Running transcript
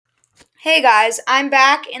Hey guys, I'm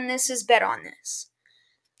back and this is Bet on This.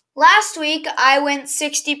 Last week I went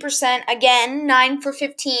 60% again, 9 for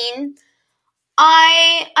 15.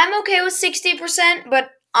 I'm okay with 60%,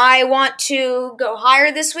 but I want to go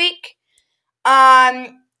higher this week.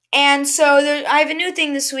 And so I have a new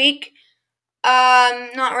thing this week.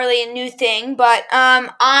 Not really a new thing, but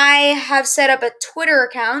I have set up a Twitter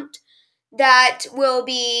account that will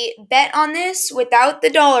be Bet on This without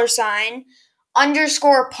the dollar sign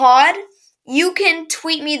underscore pod. You can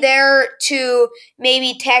tweet me there to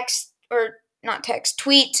maybe text or not text,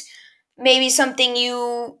 tweet maybe something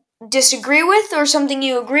you disagree with or something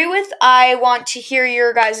you agree with. I want to hear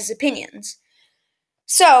your guys' opinions.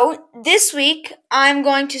 So, this week I'm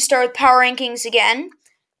going to start with power rankings again.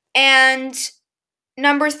 And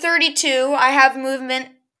number 32, I have movement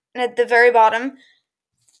at the very bottom.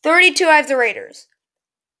 32, I have the Raiders.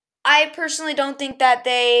 I personally don't think that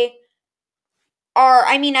they are.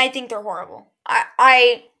 I think they're horrible.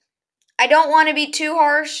 I don't want to be too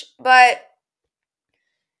harsh, but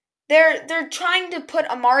they're trying to put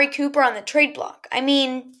Amari Cooper on the trade block.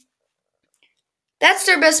 That's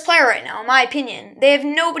their best player right now, in my opinion. They have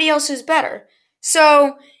nobody else who's better.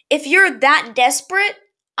 So if you're that desperate,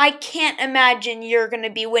 I can't imagine you're going to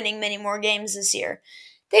be winning many more games this year.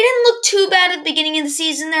 They didn't look too bad at the beginning of the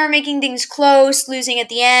season. They were making things close, losing at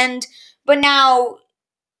the end, but now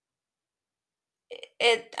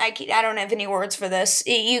I don't have any words for this.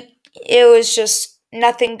 It was just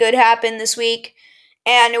nothing good happened this week,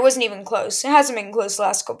 and it wasn't even close. It hasn't been close the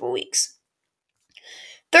last couple of weeks.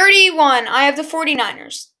 31, I have the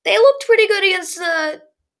 49ers. They looked pretty good against the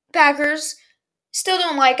Packers. Still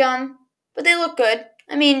don't like them, but they look good.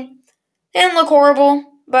 They didn't look horrible,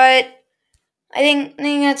 but I think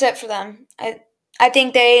that's it for them. I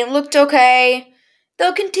think they looked okay.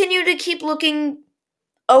 They'll continue to keep looking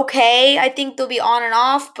okay. I think they'll be on and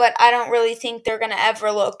off, but I don't really think they're going to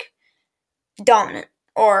ever look dominant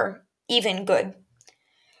or even good.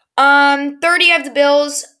 30 of the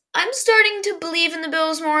Bills. I'm starting to believe in the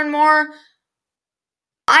Bills more and more.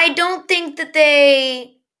 I don't think that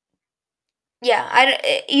they. Yeah,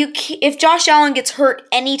 if Josh Allen gets hurt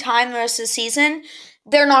any time the rest of the season,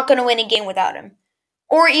 they're not going to win a game without him,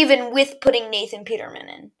 or even with putting Nathan Peterman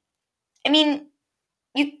in.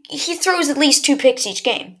 He throws at least 2 picks each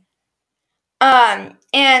game.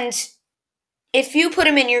 And if you put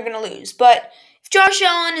him in, you're going to lose. But if Josh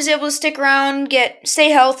Allen is able to stick around, stay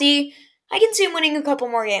healthy, I can see him winning a couple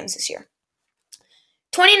more games this year.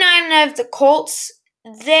 29 of the Colts.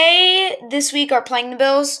 They, this week, are playing the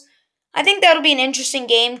Bills. I think that'll be an interesting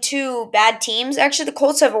game. Two bad teams. Actually, the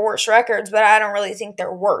Colts have a worse records, but I don't really think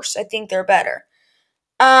they're worse. I think they're better.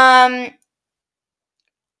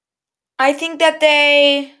 I think that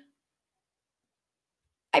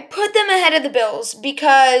I put them ahead of the Bills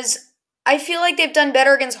because I feel like they've done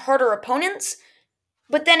better against harder opponents.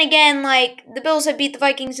 But then again, the Bills have beat the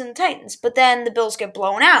Vikings and the Titans, but then the Bills get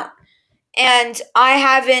blown out. And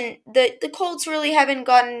the Colts really haven't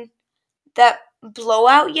gotten that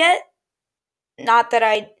blowout yet. Not that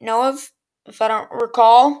I know of, if I don't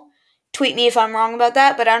recall. Tweet me if I'm wrong about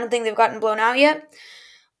that, but I don't think they've gotten blown out yet.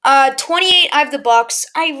 28, I have the Bucks.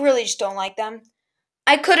 I really just don't like them.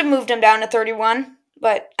 I could have moved them down to 31,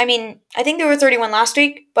 but I think they were 31 last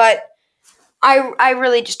week, but I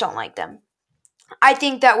really just don't like them. I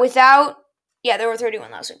think that they were 31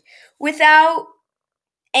 last week. Without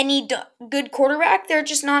any good quarterback, they're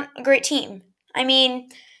just not a great team. They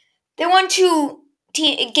won two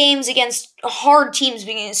games against hard teams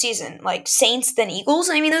beginning of the season, like Saints then Eagles.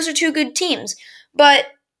 Those are two good teams, but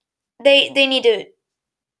they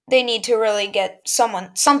need to really get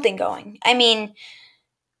something going.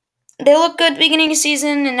 They look good beginning of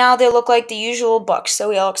season, and now they look like the usual Bucks that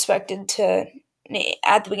we all expected to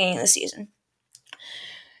at the beginning of the season.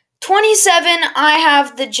 27, I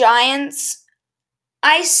have the Giants.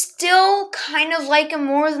 I still kind of like them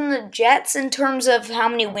more than the Jets in terms of how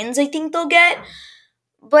many wins I think they'll get.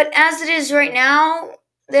 But as it is right now,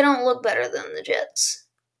 they don't look better than the Jets.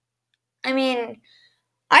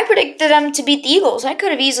 I predicted them to beat the Eagles. I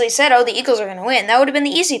could have easily said, the Eagles are going to win. That would have been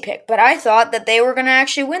the easy pick. But I thought that they were going to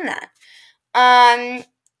actually win that. And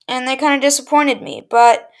they kind of disappointed me.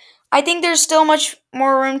 But I think there's still much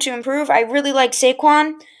more room to improve. I really like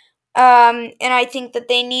Saquon. And I think that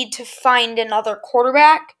they need to find another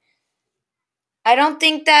quarterback. I don't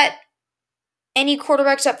think that any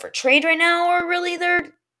quarterbacks up for trade right now are really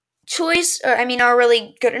their choice, are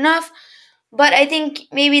really good enough. But I think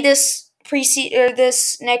maybe this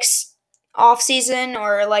this next off season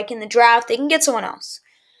or in the draft, they can get someone else.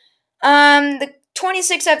 The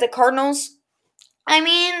 26 have the Cardinals.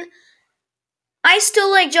 I still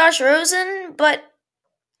like Josh Rosen, but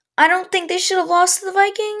I don't think they should have lost to the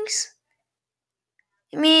Vikings.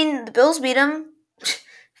 I mean, the Bills beat them.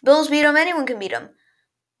 Bills beat them, anyone can beat them.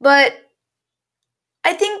 But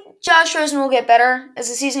I think Josh Rosen will get better as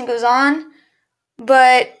the season goes on.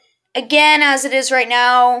 But again, as it is right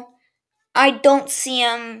now, I don't see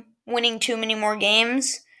him winning too many more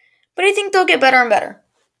games. But I think they'll get better and better.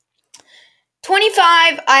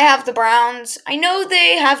 25, I have the Browns. I know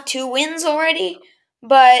they have 2 wins already,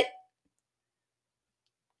 but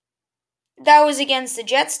that was against the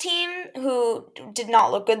Jets team, who did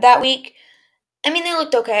not look good that week. I mean, they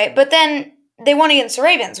looked okay, but then they won against the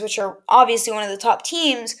Ravens, which are obviously one of the top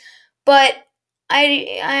teams, but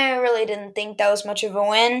I really didn't think that was much of a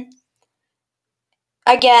win.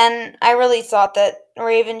 Again, I really thought that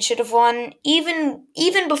Ravens should have won, even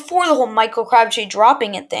before the whole Michael Crabtree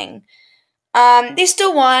dropping it thing. They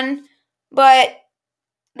still won, but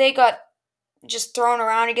they got just thrown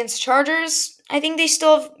around against the Chargers. I think they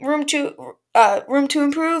still have room to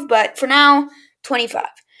improve, but for now, 25.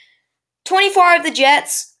 24 of the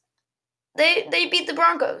Jets. They beat the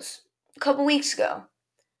Broncos a couple weeks ago.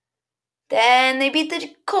 Then they beat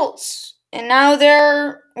the Colts, and now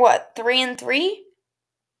they're what, 3-3?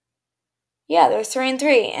 Yeah, they're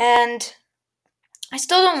 3-3, and I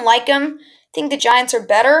still don't like them. I think the Giants are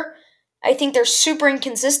better. I think they're super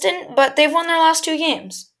inconsistent, but they've won their last 2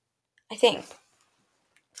 games. I think.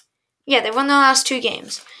 Yeah, they've won their last 2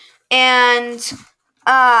 games. And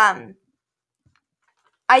I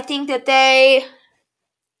think that they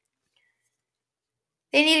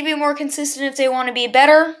need to be more consistent if they want to be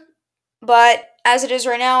better. But as it is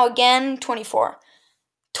right now, again, 24.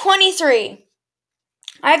 23.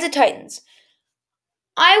 I have the Titans.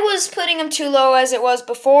 I was putting them too low as it was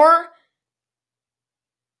before.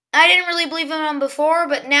 I didn't really believe in them before,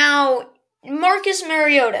 but now Marcus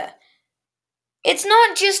Mariota. It's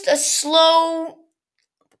not just a slow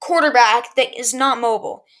quarterback that is not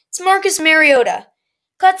mobile. It's Marcus Mariota.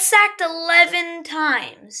 Got sacked 11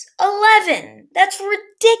 times. 11! That's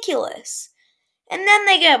ridiculous. And then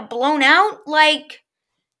they get blown out? Like,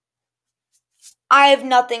 I have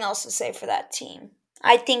nothing else to say for that team.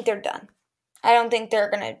 I think they're done. I don't think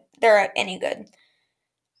they're any good.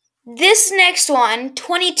 This next one,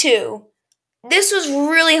 22, this was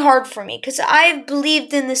really hard for me because I've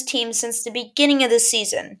believed in this team since the beginning of the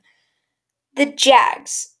season. The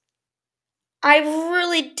Jags. I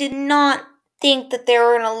really did not think that they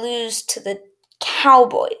were going to lose to the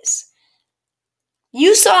Cowboys.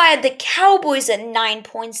 You saw I had the Cowboys at 9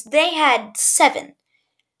 points. They had 7.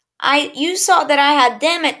 You saw that I had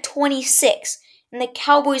them at 26 and the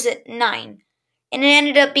Cowboys at 9. And it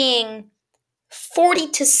ended up being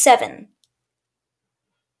 40-7.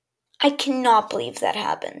 I cannot believe that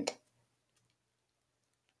happened.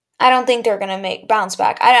 I don't think they're going to bounce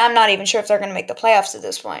back. I'm not even sure if they're going to make the playoffs at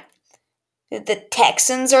this point. The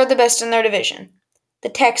Texans are the best in their division. The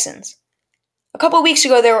Texans. A couple weeks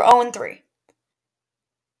ago, they were 0-3.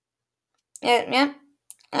 Yeah.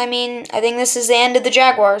 I mean, I think this is the end of the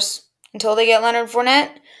Jaguars until they get Leonard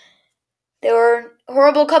Fournette. They were a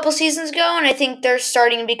horrible couple seasons ago, and I think they're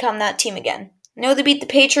starting to become that team again. I know they beat the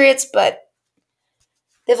Patriots, but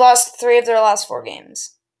they've lost 3 of their last 4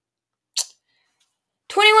 games.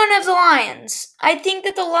 21 of the Lions. I think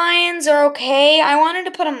that the Lions are okay. I wanted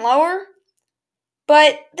to put them lower,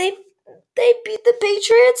 but they beat the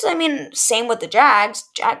Patriots. I mean, same with the Jags.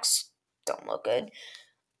 Jags don't look good.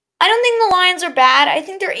 I don't think the Lions are bad. I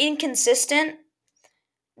think they're inconsistent.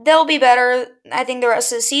 They'll be better, I think, the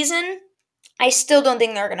rest of the season. I still don't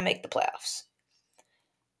think they're going to make the playoffs.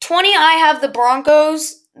 20, I have the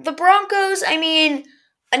Broncos. The Broncos, I mean,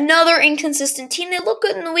 another inconsistent team. They look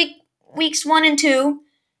good in the weeks 1 and 2.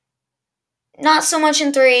 Not so much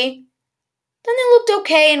in 3. Then they looked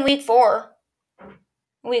okay in week 4.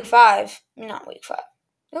 Week 5. Not week 5.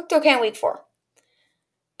 They looked okay in week 4.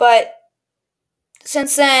 But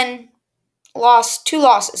since then, lost 2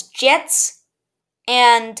 losses. Jets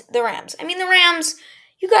and the Rams. I mean, the Rams,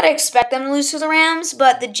 you got to expect them to lose to the Rams,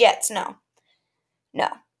 but the Jets, no. No.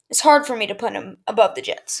 It's hard for me to put them above the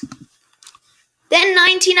Jets. Then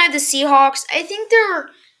 19, I have the Seahawks. I think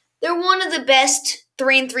they're one of the best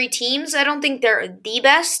 3-3 teams. I don't think they're the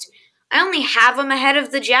best. I only have them ahead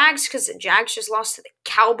of the Jags because the Jags just lost to the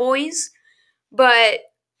Cowboys. But,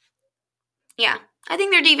 yeah, I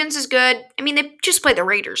think their defense is good. I mean, they just played the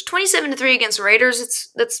Raiders. 27-3 against the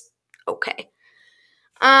Raiders, that's okay.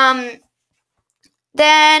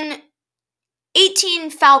 Then 18,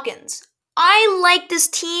 Falcons. I like this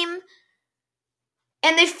team,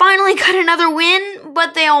 and they finally got another win,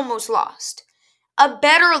 but they almost lost. A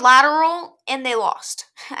better lateral, and they lost.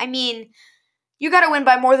 I mean, You got to win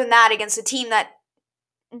by more than that against a team that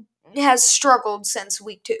has struggled since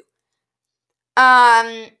week 2.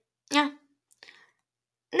 Yeah.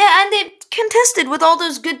 And they contested with all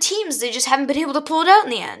those good teams. They just haven't been able to pull it out in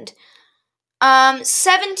the end.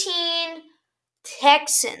 17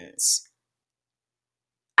 Texans.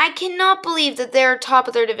 I cannot believe that they're top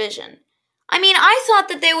of their division. I mean, I thought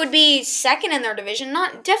that they would be second in their division,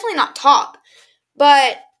 definitely not top.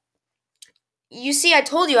 But you see, I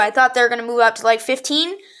told you I thought they were going to move up to like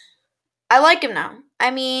 15. I like them now. I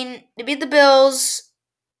mean, they beat the Bills.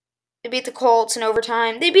 They beat the Colts in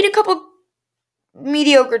overtime. They beat a couple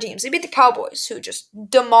mediocre teams. They beat the Cowboys, who just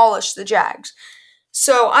demolished the Jags.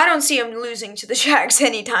 So I don't see them losing to the Jags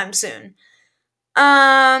anytime soon.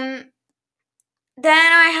 Then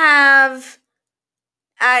I have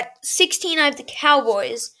at 16, I have the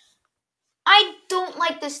Cowboys. I don't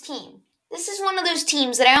like this team. This is one of those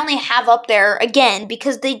teams that I only have up there, again,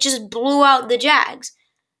 because they just blew out the Jags.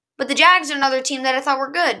 But the Jags are another team that I thought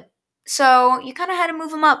were good. So you kind of had to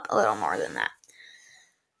move them up a little more than that.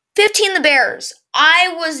 15, the Bears.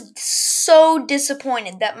 I was so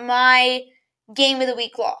disappointed that my game of the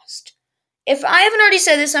week lost. If I haven't already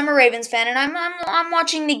said this, I'm a Ravens fan, and I'm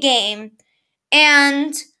watching the game,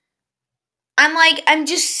 and I'm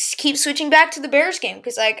just keep switching back to the Bears game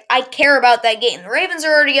because I care about that game. The Ravens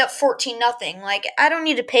are already up 14-0. I don't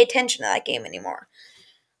need to pay attention to that game anymore.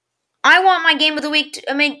 I want my game of the week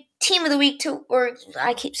team of the week to, or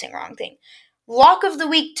I keep saying the wrong thing, lock of the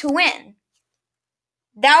week to win.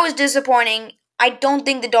 That was disappointing. I don't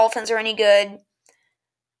think the Dolphins are any good,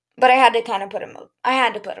 but I had to kind of put them up. I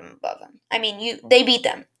had to put them above them. I mean, they beat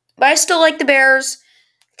them, but I still like the Bears.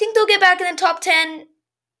 I think they'll get back in the top 10.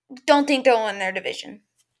 Don't think they'll win their division.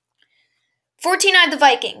 14, I have the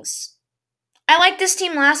Vikings. I liked this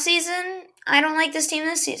team last season. I don't like this team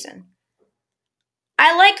this season.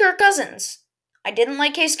 I like Kirk Cousins. I didn't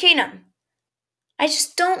like Case Keenum. I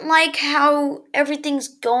just don't like how everything's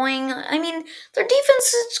going. I mean, their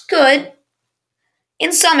defense is good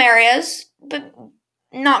in some areas, but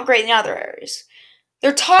not great in other areas.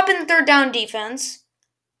 They're top in third down defense,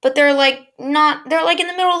 but they're like in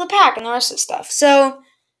the middle of the pack and the rest of the stuff. So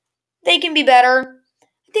they can be better.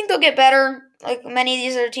 I think they'll get better, like many of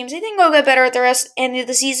these other teams. I think they'll get better at the end of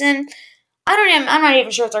the season. I'm not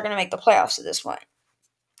even sure if they're going to make the playoffs at this point.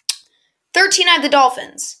 13, I have the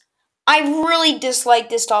Dolphins. I really dislike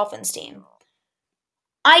this Dolphins team.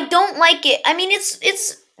 I don't like it. I mean,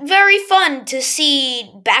 it's very fun to see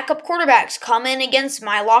backup quarterbacks come in against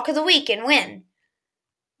my lock of the week and win.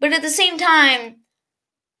 But at the same time,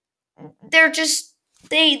 they're just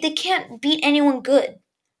they can't beat anyone good.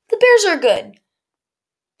 The Bears are good.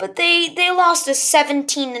 But they lost a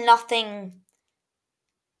 17-0.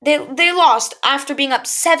 They lost after being up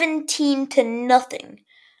 17-0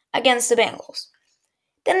 against the Bengals.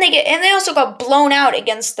 Then they also got blown out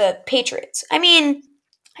against the Patriots. I mean,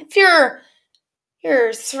 if you're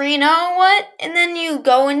 3-0, what? And then you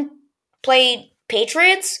go and play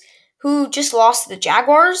Patriots, who just lost to the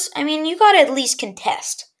Jaguars. I mean, you got to at least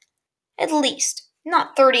contest. At least.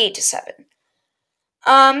 Not 38-7.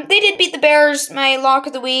 They did beat the Bears, my lock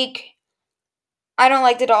of the week. I don't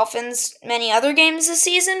like the Dolphins many other games this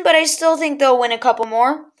season, but I still think they'll win a couple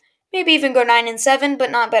more. Maybe even go 9-7,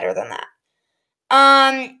 but not better than that.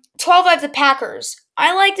 12, I have the Packers.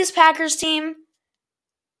 I like this Packers team.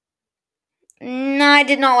 No, I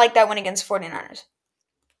did not like that win against 49ers.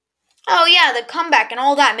 Oh yeah, the comeback and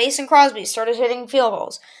all that. Mason Crosby started hitting field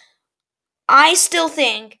goals. I still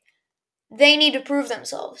think they need to prove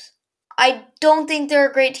themselves. I don't think they're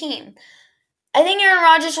a great team. I think Aaron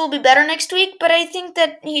Rodgers will be better next week, but I think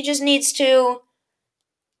that he just needs to...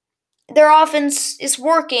 Their offense is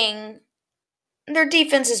working. Their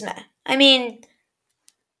defense is meh. I mean,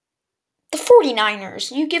 the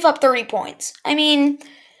 49ers, you give up 30 points. I mean,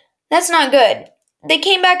 that's not good. They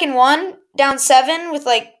came back and won, down 7 with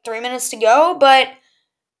 3 minutes to go, but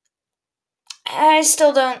I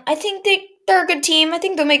still don't... I think they're a good team. I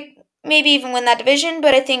think they'll maybe even win that division,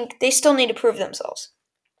 but I think they still need to prove themselves.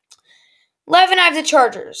 11, I have the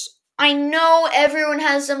Chargers. I know everyone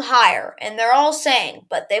has them higher, and they're all saying,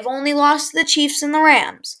 but they've only lost to the Chiefs and the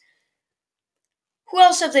Rams. Who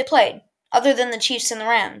else have they played other than the Chiefs and the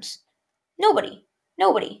Rams? Nobody.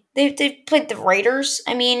 They've played the Raiders.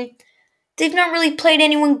 I mean, they've not really played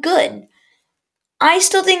anyone good. I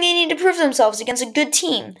still think they need to prove themselves against a good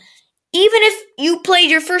team. Even if you played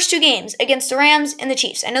your first 2 games against the Rams and the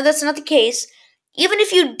Chiefs. I know that's not the case. Even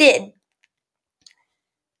if you did,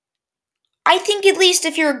 I think at least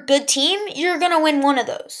if you're a good team, you're going to win one of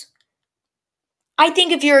those. I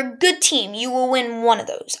think if you're a good team, you will win one of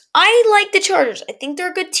those. I like the Chargers. I think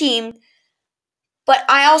they're a good team. But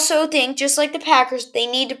I also think, just like the Packers, they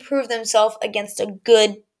need to prove themselves against a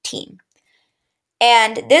good team.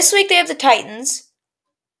 And this week they have the Titans.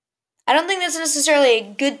 I don't think that's necessarily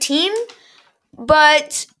a good team,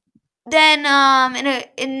 but then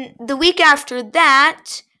in the week after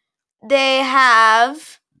that, they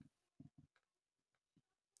have,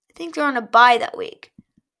 I think they're on a bye that week.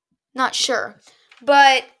 Not sure.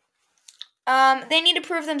 But they need to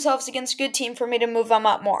prove themselves against a good team for me to move them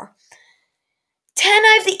up more. 10,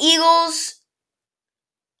 I have the Eagles.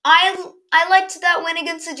 I liked that win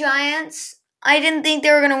against the Giants. I didn't think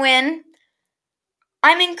they were going to win.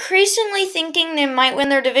 I'm increasingly thinking they might win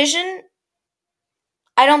their division.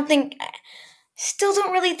 Still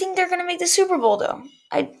don't really think they're going to make the Super Bowl, though.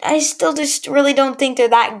 I still just really don't think they're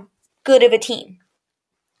that good of a team.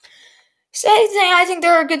 So I think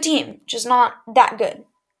they're a good team, just not that good.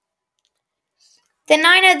 Then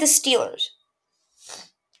 9 had the Steelers.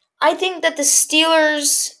 I think that the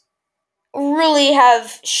Steelers really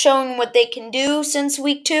have shown what they can do since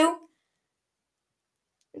week 2.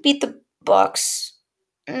 Beat the Bucks.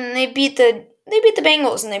 And they beat the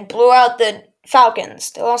Bengals and they blew out the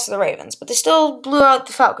Falcons. They lost to the Ravens, but they still blew out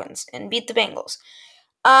the Falcons and beat the Bengals.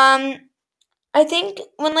 I think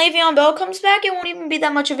when Le'Veon Bell comes back, it won't even be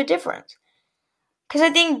that much of a difference. Because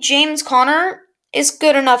I think James Conner is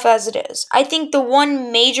good enough as it is. I think the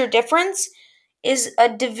one major difference is a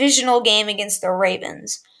divisional game against the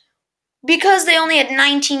Ravens. Because they only had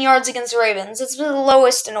 19 yards against the Ravens, it's the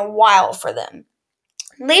lowest in a while for them.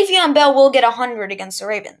 Le'Veon Bell will get 100 against the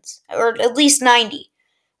Ravens, or at least 90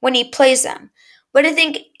 when he plays them. But I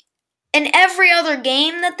think in every other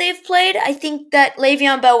game that they've played, I think that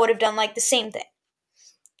Le'Veon Bell would have done like the same thing.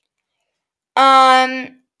 8,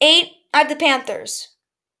 I have the Panthers.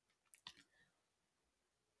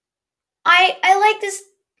 I like this.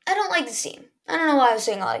 I don't like this team. I don't know why I was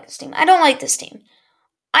saying I like this team. I don't like this team.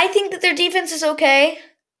 I think that their defense is okay.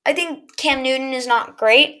 I think Cam Newton is not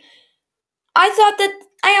great. I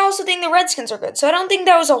also think the Redskins are good. So I don't think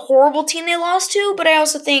that was a horrible team they lost to, but I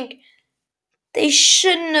also think they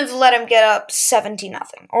shouldn't have let them get up 17-0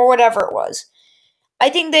 or whatever it was. I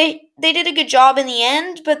think they did a good job in the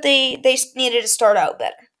end, but they needed to start out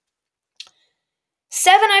better.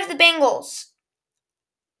 7, I have the Bengals.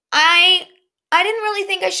 I didn't really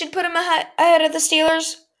think I should put them ahead of the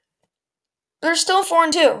Steelers. They're still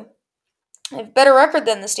 4-2. They have a better record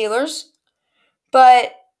than the Steelers,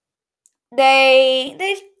 but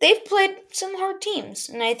they've played some hard teams,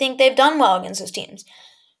 and I think they've done well against those teams.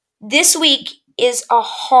 This week is a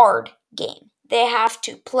hard game. They have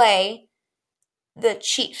to play the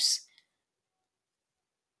Chiefs.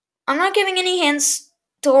 I'm not giving any hints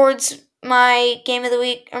towards my game of the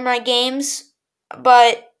week or my games,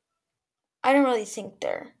 but I don't really think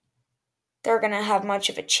they're going to have much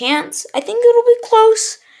of a chance. I think it'll be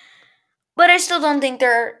close, but I still don't think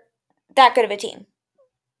they're that good of a team.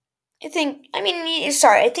 I think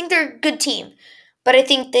they're a good team, but I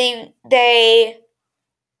think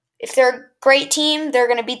if they're a great team, they're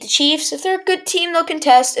going to beat the Chiefs. If they're a good team, they'll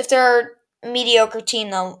contest. If they're a mediocre team,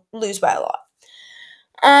 they'll lose by a lot.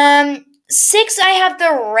 6, I have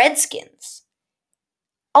the Redskins.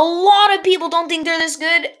 A lot of people don't think they're this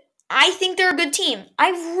good. I think they're a good team.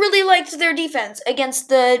 I really liked their defense against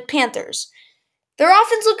the Panthers. Their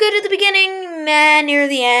offense looked good at the beginning, near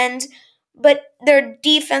the end, but their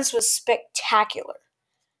defense was spectacular.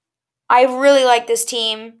 I really like this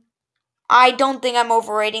team. I don't think I'm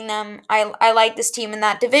overrating them. I like this team in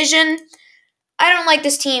that division. I don't like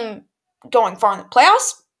this team going far in the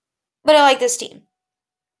playoffs, but I like this team.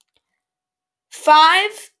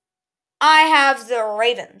 5, I have the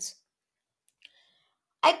Ravens.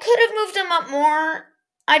 I could have moved them up more.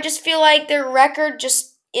 I just feel like their record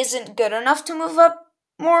just isn't good enough to move up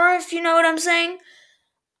more, if you know what I'm saying.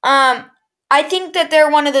 I think that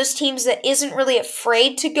they're one of those teams that isn't really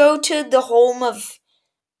afraid to go to the home of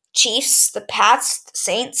Chiefs, the Pats, the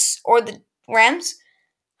Saints, or the Rams.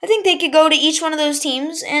 I think they could go to each one of those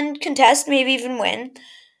teams and contest, maybe even win.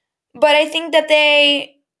 But I think that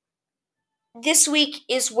this week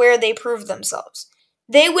is where they prove themselves.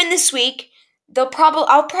 They win this week,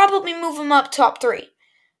 I'll probably move them up top 3.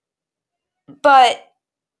 But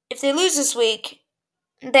if they lose this week,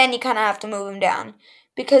 then you kind of have to move them down,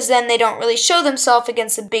 because then they don't really show themselves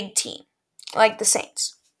against a big team like the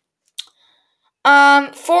Saints.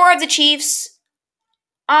 4 of the Chiefs.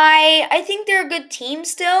 I think they're a good team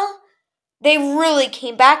still. They really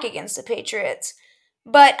came back against the Patriots.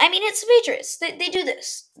 But, it's the Patriots. They do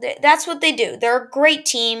this. That's what they do. They're a great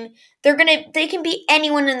team. They can beat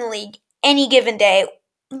anyone in the league any given day.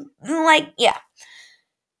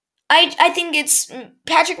 I think it's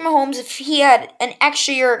Patrick Mahomes. If he had an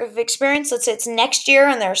extra year of experience, let's say it's next year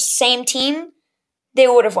and they're same team, they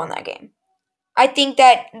would have won that game. I think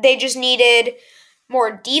that they just needed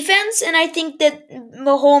more defense, and I think that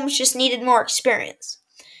Mahomes just needed more experience.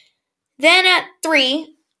 Then at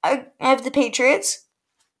 3, I have the Patriots.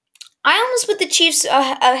 I almost put the Chiefs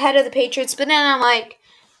ahead of the Patriots, but then I'm like,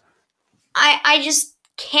 I just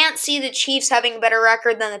can't see the Chiefs having a better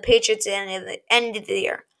record than the Patriots at the end of the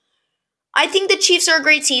year. I think the Chiefs are a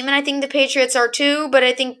great team, and I think the Patriots are too, but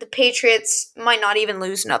I think the Patriots might not even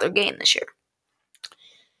lose another game this year.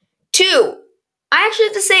 2, I actually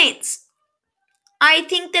have the Saints. I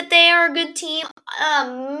think that they are a good team,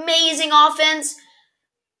 amazing offense,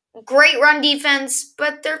 great run defense,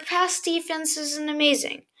 but their pass defense isn't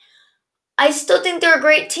amazing. I still think they're a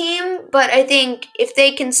great team, but I think if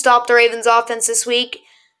they can stop the Ravens' offense this week,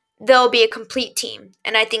 they'll be a complete team,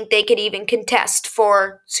 and I think they could even contest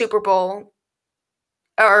for Super Bowl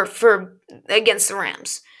or for against the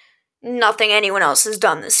Rams. Nothing anyone else has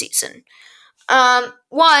done this season. 1,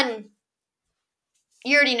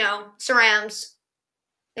 you already know, it's the Rams.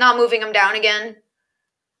 Not moving them down again.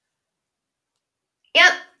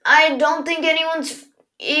 Yep, I don't think anyone's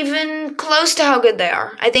even close to how good they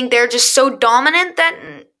are. I think they're just so dominant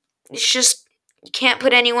that it's just, you can't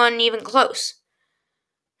put anyone even close.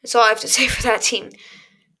 That's all I have to say for that team.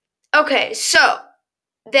 Okay, so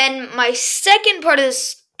then my second part of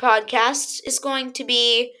this podcast is going to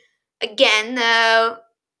be, again, the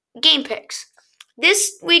game picks.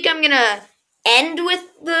 This week I'm going to end with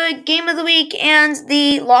the game of the week and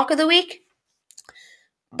the lock of the week.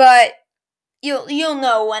 But you'll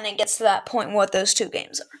know when it gets to that point what those two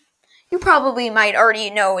games are. You probably might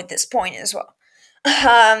already know at this point as well.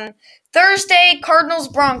 Thursday, Cardinals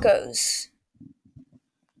Broncos.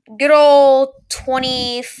 Good old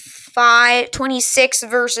 26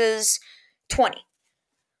 versus 20.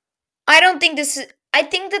 I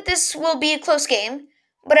think that this will be a close game,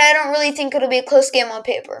 but I don't really think it'll be a close game on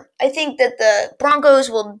paper. I think that the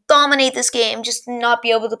Broncos will dominate this game, just not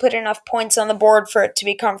be able to put enough points on the board for it to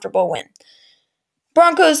be a comfortable win.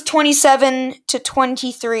 Broncos 27-23,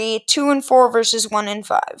 2-4 versus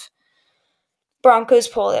 1-5. Broncos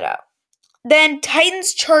pull it out. Then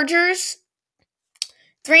Titans Chargers,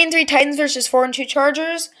 3-3 Titans versus 4-2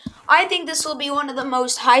 Chargers. I think this will be one of the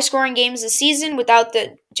most high-scoring games this season without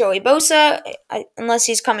the Joey Bosa, unless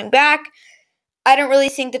he's coming back. I don't really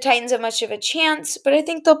think the Titans have much of a chance, but I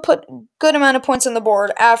think they'll put a good amount of points on the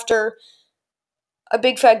board after a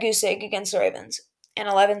big fat goose egg against the Ravens. And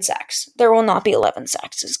 11 sacks. There will not be 11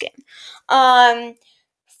 sacks this game.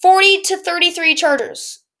 40-33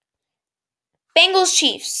 Chargers. Bengals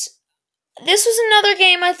Chiefs. This was another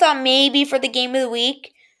game I thought maybe for the game of the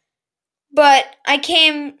week, but I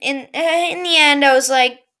came in the end. I was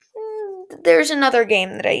like, there's another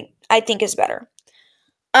game that I think is better.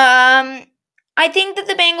 I think that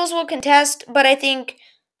the Bengals will contest, but I think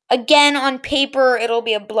again on paper it'll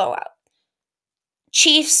be a blowout.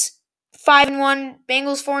 Chiefs 5-1,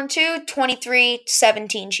 Bengals 4-2,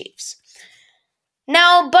 23-17 Chiefs.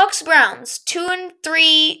 Now Bucks Browns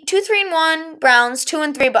 2-3-1 Browns,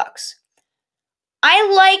 2-3 Bucks. I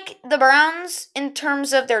like the Browns in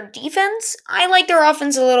terms of their defense. I like their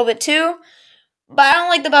offense a little bit too, but I don't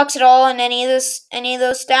like the Bucks at all in any of those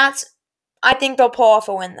stats. I think they'll pull off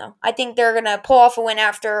a win though. I think they're gonna pull off a win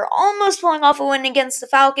after almost pulling off a win against the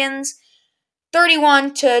Falcons,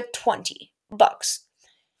 31-20 Bucks.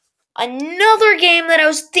 Another game that I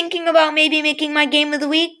was thinking about maybe making my game of the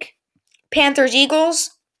week,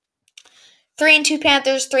 Panthers-Eagles. 3-2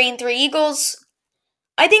 Panthers, 3-3 Eagles.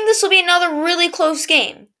 I think this will be another really close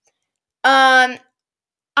game. I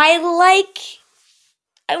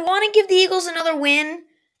want to give the Eagles another win,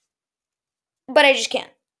 but I just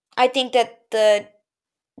can't. I think that the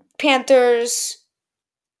Panthers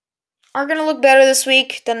are going to look better this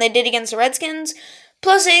week than they did against the Redskins.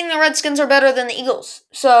 Plus, I think the Redskins are better than the Eagles.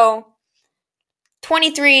 So,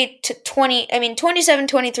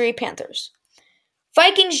 27-23 Panthers.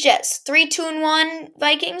 Vikings-Jets. 3-2-1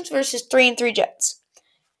 Vikings versus 3-3 Jets.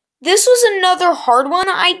 This was another hard one.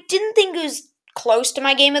 I didn't think it was close to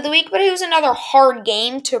my game of the week, but it was another hard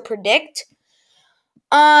game to predict.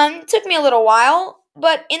 It took me a little while,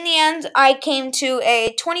 but in the end, I came to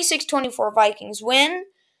a 26-24 Vikings win,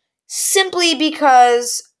 simply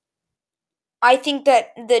because I think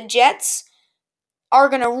that the Jets are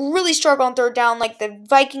going to really struggle on third down like the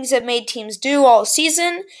Vikings have made teams do all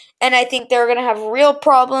season, and I think they're going to have real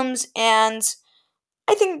problems, and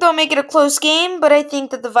I think they'll make it a close game, but I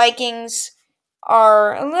think that the Vikings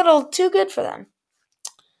are a little too good for them.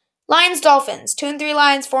 Lions-Dolphins. 2-3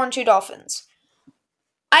 Lions, 4-2 Dolphins.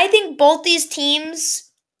 I think both these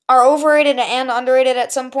teams are overrated and underrated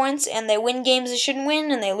at some points, and they win games they shouldn't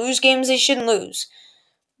win, and they lose games they shouldn't lose.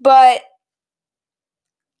 But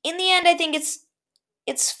in the end, I think it's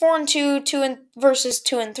 4-2, versus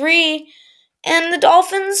 2-3, and the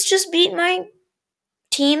Dolphins just beat my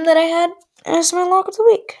team that I had as my lock of the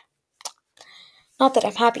week. Not that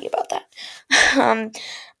I'm happy about that.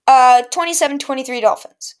 27-23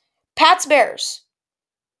 Dolphins. Pats Bears.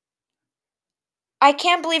 I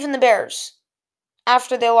can't believe in the Bears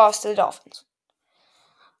after they lost to the Dolphins.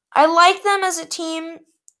 I like them as a team,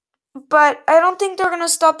 but I don't think they're going to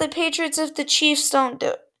stop the Patriots if the Chiefs don't do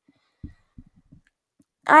it.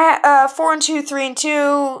 4-2,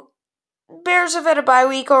 3-2. Bears have had a bye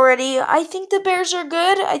week already. I think the Bears are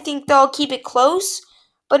good. I think they'll keep it close,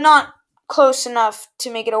 but not close enough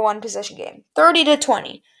to make it a one-possession game.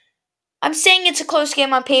 30-20. I'm saying it's a close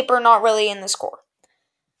game on paper, not really in the score.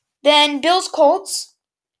 Then Bills Colts.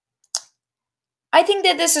 I think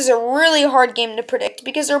that this is a really hard game to predict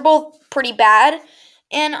because they're both pretty bad.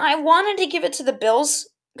 And I wanted to give it to the Bills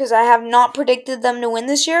because I have not predicted them to win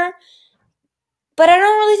this year. But I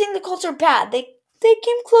don't really think the Colts are bad. They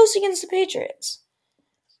came close against the Patriots.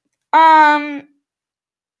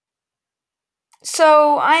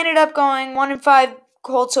 So I ended up going 1-5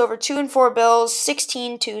 Colts over 2-4 Bills,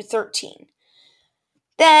 16-13.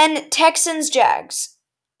 Then Texans Jags.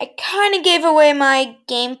 I kind of gave away my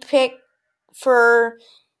game pick for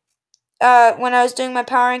when I was doing my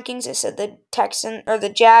power rankings. I said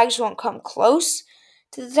the Jags won't come close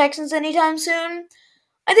to the Texans anytime soon.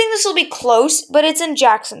 I think this will be close, but it's in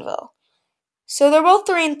Jacksonville. So they're both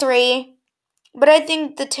 3-3, but I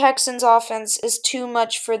think the Texans offense is too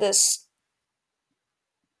much for this.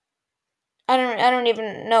 I don't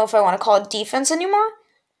even know if I want to call it defense anymore.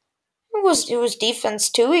 It was defense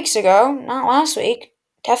 2 weeks ago, not last week.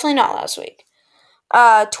 Definitely not last week.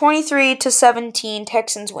 23-17,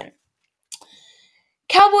 Texans win.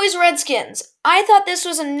 Cowboys Redskins. I thought this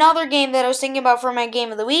was another game that I was thinking about for my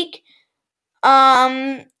game of the week.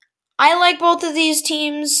 I like both of these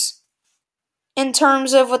teams in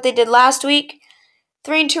terms of what they did last week.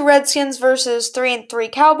 3-2 Redskins versus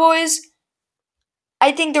 3-3 Cowboys.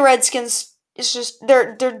 I think the Redskins is just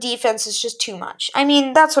their defense is just too much. I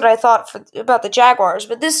mean, that's what I thought about the Jaguars,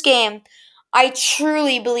 but this game, I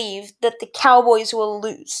truly believe that the Cowboys will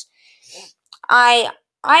lose. I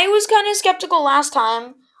was kind of skeptical last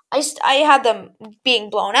time. I had them being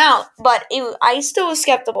blown out, but I still was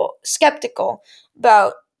skeptical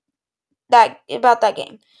about that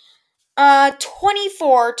game.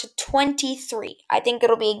 24-23. I think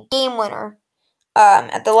it'll be a game winner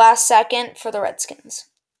at the last second for the Redskins.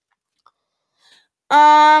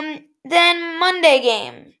 Then Monday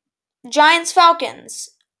game. Giants Falcons.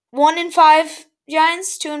 1-5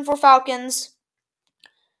 Giants, 2-4 Falcons.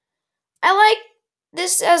 I like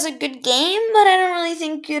this as a good game, but I don't really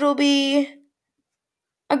think it'll be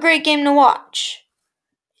a great game to watch.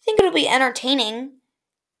 I think it'll be entertaining,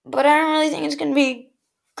 but I don't really think it's going to be a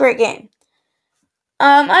great game.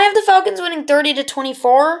 I have the Falcons winning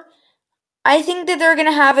 30-24. I think that they're going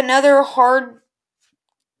to have another hard,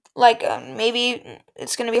 maybe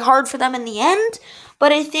it's going to be hard for them in the end,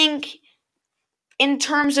 but I think in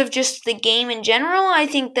terms of just the game in general, I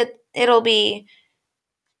think that it'll be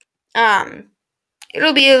a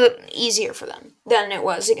little easier for them than it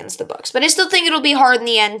was against the Bucs. But I still think it'll be hard in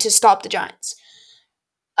the end to stop the Giants.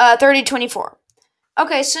 30-24.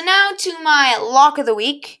 Okay, so now to my lock of the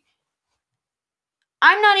week.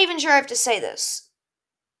 I'm not even sure I have to say this.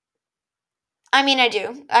 I mean, I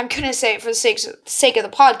do. I'm going to say it for the sake of the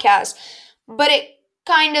podcast. But it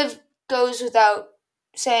kind of goes without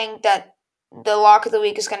saying that the lock of the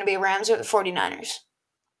week is going to be Rams or the 49ers.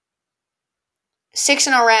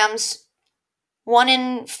 6-0 Rams.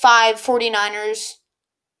 1-5 49ers.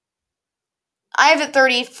 I have it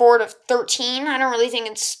 34-13. I don't really think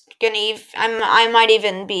it's going to I might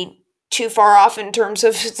even be too far off in terms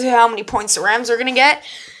of how many points the Rams are going to get.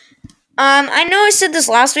 I know I said this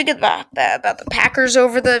last week about the Packers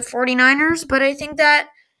over the 49ers, but I think that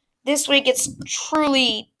this week it's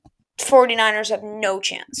truly 49ers have no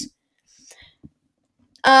chance.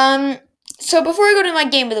 So before I go to my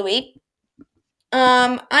game of the week,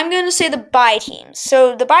 I'm going to say the bye teams.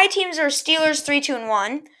 So the bye teams are Steelers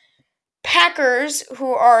 3-2-1, Packers,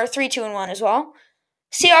 who are 3-2-1 as well,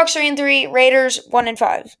 Seahawks 3-3, Raiders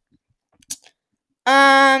 1-5.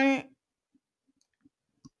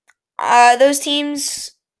 Those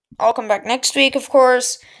teams all come back next week, of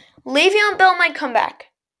course. Le'Veon Bell might come back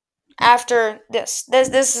after this.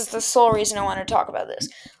 This is the sole reason I want to talk about this.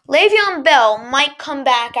 Le'Veon Bell might come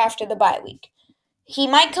back after the bye week. He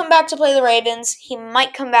might come back to play the Ravens. He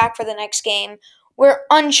might come back for the next game. We're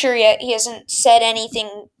unsure yet. He hasn't said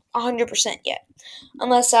anything 100% yet,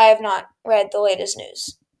 unless I have not read the latest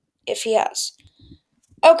news, if he has.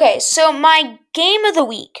 Okay, so my game of the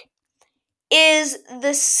week is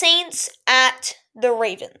the Saints at the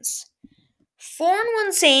Ravens.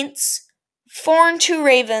 4-1 Saints, 4-2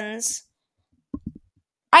 Ravens.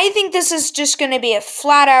 I think this is just going to be a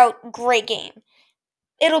flat-out great game.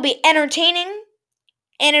 It'll be entertaining,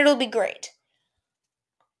 and it'll be great.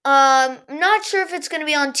 I'm not sure if it's going to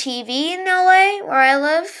be on TV in LA, where I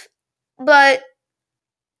live, but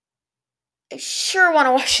I sure want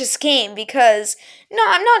to watch this game because, no,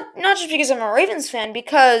 I'm not just because I'm a Ravens fan,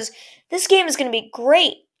 because this game is going to be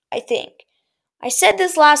great, I think. I said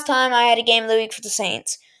this last time I had a game of the week for the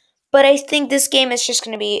Saints, but I think this game is just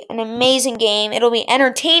going to be an amazing game. It'll be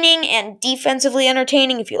entertaining and defensively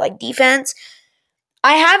entertaining if you like defense.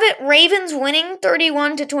 I have it Ravens winning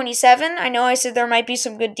 31-27. I know I said there might be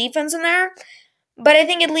some good defense in there, but I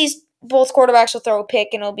think at least both quarterbacks will throw a pick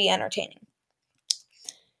and it'll be entertaining.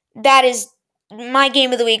 That is my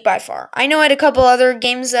game of the week by far. I know I had a couple other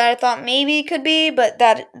games that I thought maybe it could be, but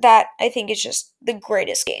that I think is just the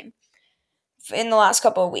greatest game in the last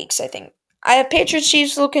couple of weeks, I think. I have Patriots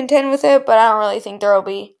Chiefs will contend with it, but I don't really think there will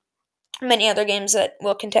be many other games that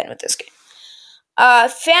will contend with this game.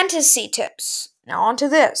 Fantasy tips. Now on to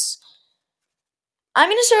this. I'm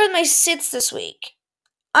going to start with my sits this week.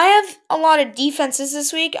 I have a lot of defenses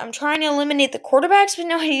this week. I'm trying to eliminate the quarterbacks, but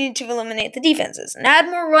now I need to eliminate the defenses and add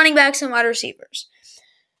more running backs and wide receivers.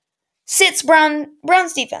 Sits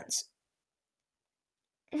Browns defense.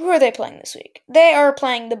 Who are they playing this week? They are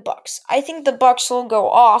playing the Bucs. I think the Bucs will go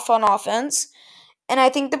off on offense, and I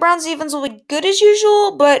think the Browns defense will be good as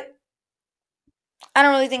usual, but I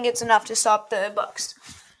don't really think it's enough to stop the Bucs.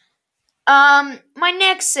 My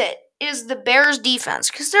next sit is the Bears defense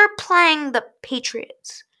because they're playing the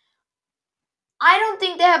Patriots. I don't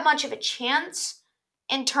think they have much of a chance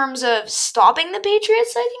in terms of stopping the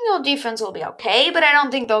Patriots. I think their defense will be okay, but I don't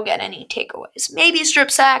think they'll get any takeaways. Maybe a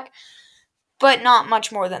strip sack, but not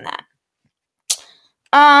much more than that.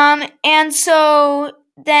 And so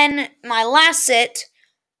then my last sit,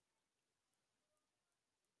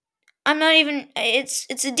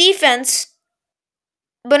 it's a defense,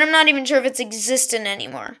 but I'm not even sure if it's existent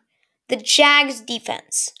anymore. The Jags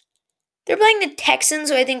defense. They're playing the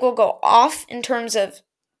Texans, who I think will go off in terms of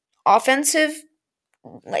offensive,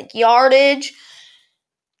 like yardage.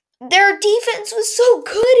 Their defense was so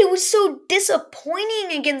good. It was so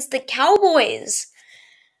disappointing against the Cowboys.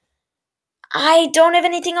 I don't have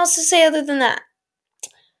anything else to say other than that.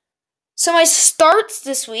 So my starts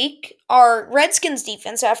this week are Redskins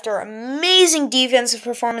defense after amazing defensive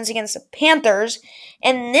performance against the Panthers.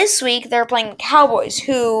 And this week they're playing the Cowboys,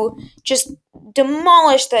 who just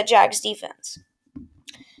demolished that Jags defense.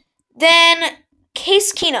 Then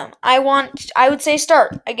Case Keenum, I would say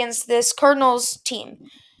start against this Cardinals team.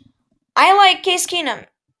 I like Case Keenum.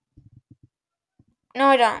 No,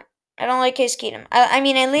 I don't. I don't like Case Keenum. I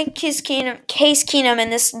like Case Keenum in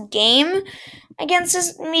this game against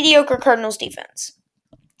this mediocre Cardinals defense.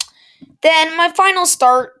 Then my final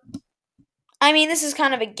start, this is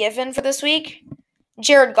kind of a given for this week.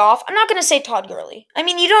 Jared Goff. I'm not going to say Todd Gurley.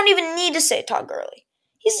 You don't even need to say Todd Gurley.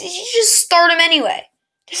 You just start him anyway.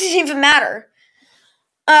 Doesn't even matter.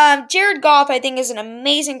 Jared Goff, I think, is an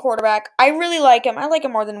amazing quarterback. I really like him. I like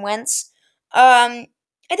him more than Wentz. I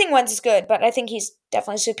think Wentz is good, but I think he's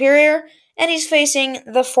definitely superior. And he's facing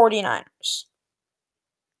the 49ers.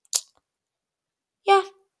 Yeah,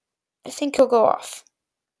 I think he'll go off.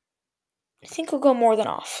 I think he'll go more than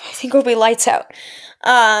off. I think he'll be lights out.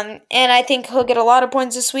 And I think he'll get a lot of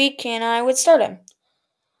points this week, and I would start him.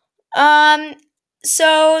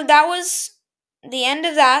 So that was the end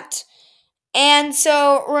of that. And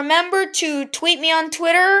so remember to tweet me on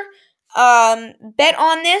Twitter. Bet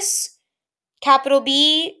on this. Capital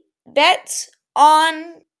B, bet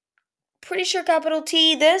on, pretty sure capital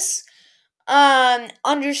T, this.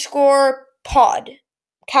 Underscore pod.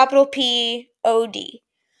 Capital P-O-D.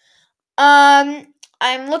 I'm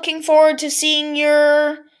looking forward to seeing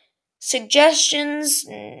your suggestions,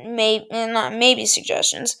 maybe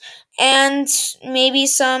suggestions, and maybe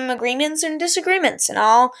some agreements and disagreements, and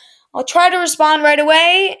I'll try to respond right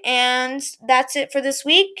away, and that's it for this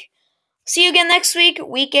week. See you again next week,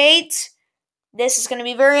 week 8. This is going to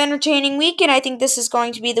be a very entertaining week, and I think this is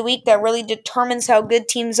going to be the week that really determines how good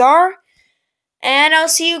teams are. And I'll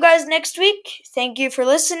see you guys next week. Thank you for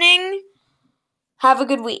listening. Have a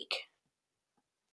good week.